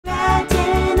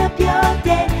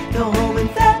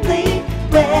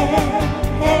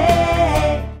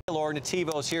for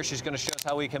Nativo is here. She's going to show us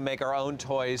how we can make our own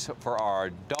toys for our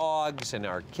dogs and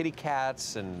our kitty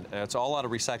cats, and it's all out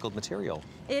of recycled material.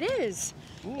 It is.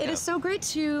 Yeah. It is so great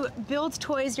to build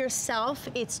toys yourself.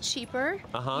 It's cheaper.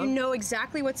 You know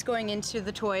exactly what's going into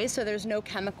the toys, so there's no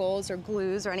chemicals or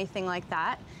glues or anything like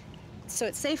that. So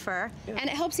it's safer, and it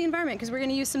helps the environment because we're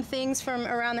going to use some things from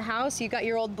around the house. You got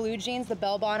your old blue jeans, the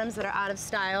bell bottoms that are out of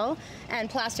style, and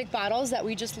plastic bottles that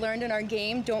we just learned in our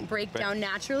game don't break down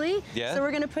naturally. So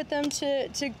we're going to put them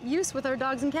to use with our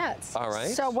dogs and cats. All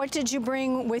right. So what did you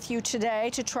bring with you today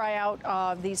to try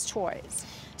out these toys?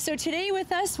 So today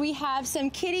with us we have some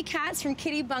kitty cats from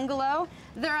Kitty Bungalow.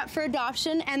 They're up for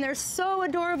adoption and they're so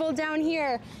adorable down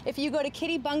here. If you go to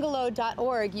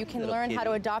kittybungalow.org, you can learn how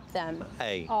to adopt them.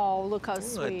 Hey. Oh, look how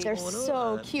sweet. They're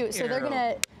so cute. So they're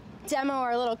gonna demo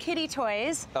our little kitty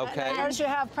toys. Okay. And of course you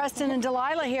have Preston and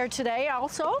Delilah here today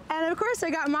also. And of course I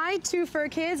got my two fur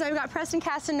kids. I've got Preston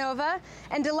Casanova,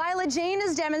 and Delilah Jane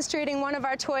is demonstrating one of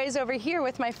our toys over here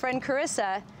with my friend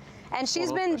Carissa. And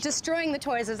she's been destroying the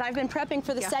toys as I've been prepping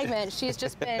for the segment. She's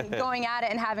just been going at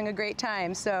it and having a great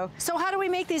time. So how do we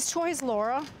make these toys,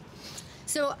 Laura?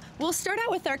 So we'll start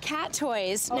out with our cat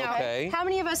toys. Now, how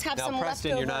many of us have some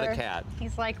Preston, leftover? you're not a cat.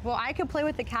 He's like, well, I could play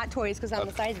with the cat toys because I'm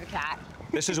the size of a cat.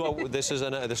 This is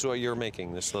what you're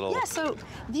making. This little. Yeah. So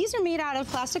these are made out of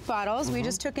plastic bottles. We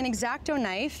just took an X-Acto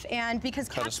knife, and because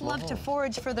cats love to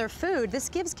forage for their food, this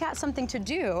gives cats something to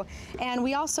do. And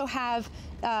we also have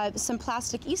some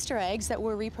plastic Easter eggs that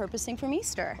we're repurposing from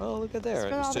Easter. Oh, look at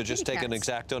there. So just take an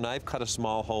X-Acto knife, cut a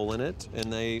small hole in it,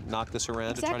 and they knock this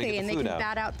around to try to get the food out. And they can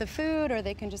bat out the food, or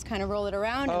they can just kind of roll it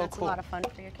around, and that's a lot of fun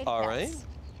for your kitty cats. All right.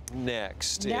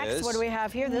 Next, what do we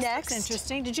have here? This looks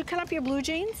interesting. Did you cut up your blue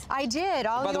jeans? I did.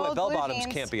 By the way, bell bottoms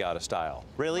can't be out of style.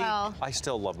 Really? Well, I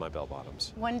still love my bell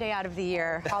bottoms. One day out of the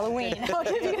year, Halloween. I'll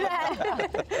give you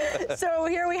that. So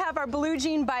here we have our blue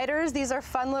jean biters. These are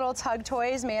fun little tug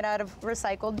toys made out of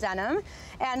recycled denim.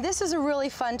 And this is a really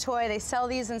fun toy. They sell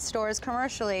these in stores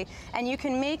commercially. And you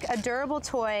can make a durable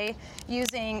toy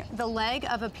using the leg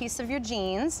of a piece of your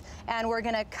jeans. And we're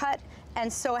going to cut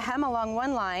and sew a hem along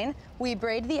one line. We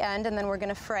braid the end, and then we're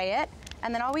gonna fray it.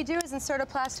 And then all we do is insert a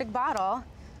plastic bottle,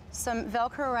 some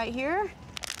Velcro right here,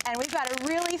 and we've got a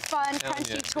really fun,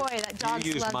 crunchy toy that dogs love to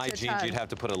If you use my jeans, you'd have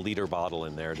to put a liter bottle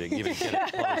in there to even get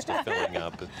it close to filling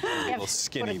up. Little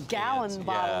skinny put a gallon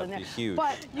bottle in there. Huge.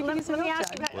 But let me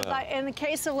ask you, in the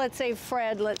case of, let's say,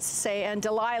 Fred, and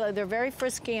Delilah, they're very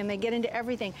frisky and they get into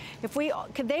everything.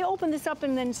 Could they open this up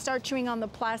and then start chewing on the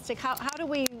plastic? How do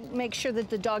we make sure that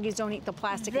the doggies don't eat the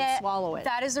plastic and swallow it?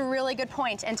 That is a really good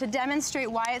point. And to demonstrate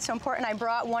why it's so important, I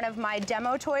brought one of my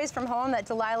demo toys from home that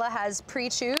Delilah has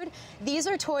pre-chewed. These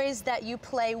are toys that you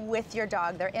play with your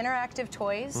dog. They're interactive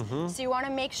toys. So you want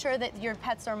to make sure that your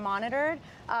pets are monitored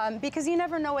because you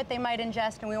never know what they might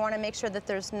ingest, and we want to make sure that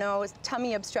there's no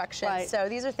tummy obstruction. So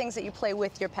these are things that you play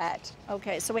with your pet.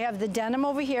 Okay, so we have the denim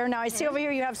over here. Now I see over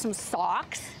here you have some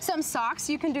socks. Some socks.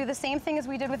 You can do the same thing as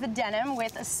we did with the denim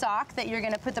with a sock that you're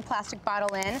going to put the plastic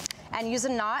bottle in and use a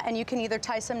knot, and you can either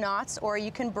tie some knots or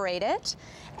you can braid it.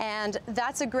 And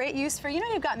that's a great use for,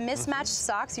 you've got mismatched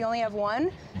socks, you only have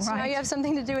one, so now you have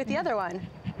something to do with the other one.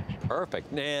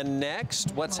 Perfect. And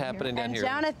next, what's happening down here?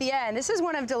 Down at the end, this is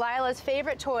one of Delilah's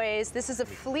favorite toys. This is a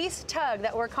fleece tug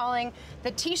that we're calling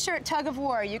the T-shirt tug of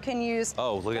war. You can use...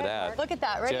 Oh, look at that. Look at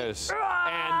that, ready? And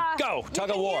go, tug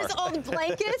of war. You can use old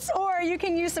blankets, or you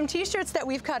can use some T-shirts that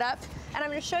we've cut up. And I'm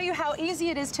going to show you how easy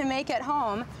it is to make at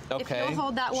home. If you'll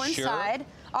hold that one side.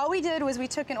 All we did was we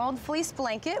took an old fleece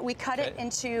blanket, we cut it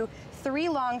into 3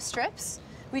 long strips.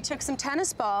 We took some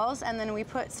tennis balls and then we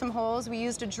put some holes. We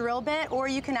used a drill bit, or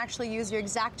you can actually use your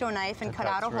X-Acto knife and cut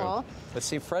out a hole. But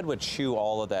see, Fred would chew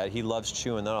all of that. He loves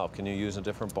chewing that off. Can you use a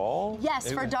different ball? Yes,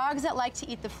 for dogs that like to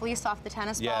eat the fleece off the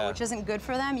tennis ball, which isn't good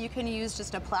for them, you can use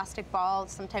just a plastic ball.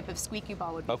 Some type of squeaky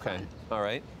ball would be fun. All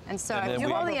right. And so if you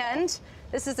hold the end,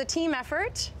 this is a team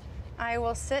effort. I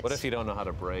will sit. What if you don't know how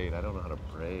to braid? I don't know how to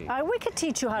braid. We could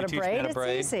teach you how to braid.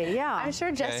 It's easy, yeah. I'm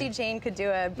sure Jessie Jane could do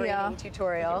a braiding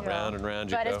tutorial. Round and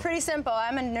round you go. But it's pretty simple.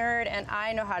 I'm a nerd and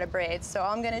I know how to braid. So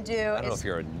all I'm going to do I don't know if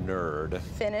you're a nerd.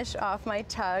 Finish off my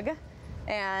tug.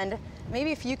 And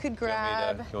maybe if you could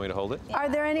grab... You want me to hold it? Are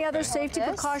there any other safety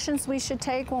precautions we should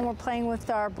take when we're playing with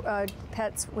our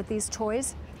pets with these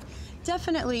toys?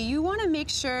 Definitely. You want to make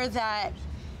sure that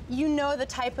you know the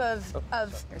type of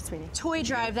toy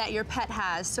drive that your pet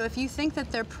has. So if you think that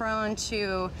they're prone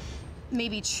to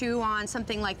maybe chew on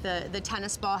something like the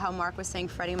tennis ball, how Mark was saying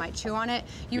Freddie might chew on it.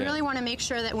 You really want to make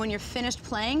sure that when you're finished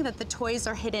playing that the toys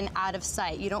are hidden out of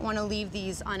sight. You don't want to leave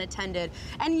these unattended.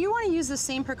 And you want to use the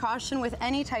same precaution with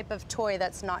any type of toy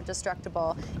that's not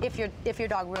destructible if your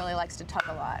dog really likes to tug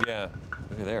a lot. Yeah,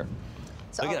 look at there.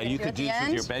 So look at that, you could do this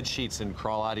with your bed sheets and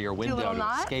crawl out of your window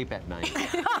to escape at night.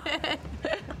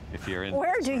 If you're in.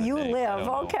 Where do you live?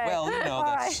 Okay. Well, you know,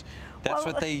 that's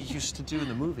Well, what they used to do in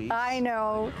the movies. I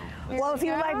know. Well, if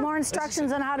you'd like more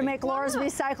instructions on how to make Laura's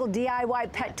recycled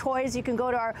DIY pet toys, you can go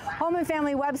to our home and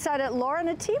family website at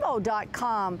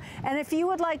lauranativo.com. And if you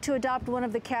would like to adopt one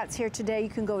of the cats here today, you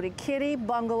can go to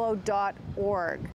kittybungalow.org.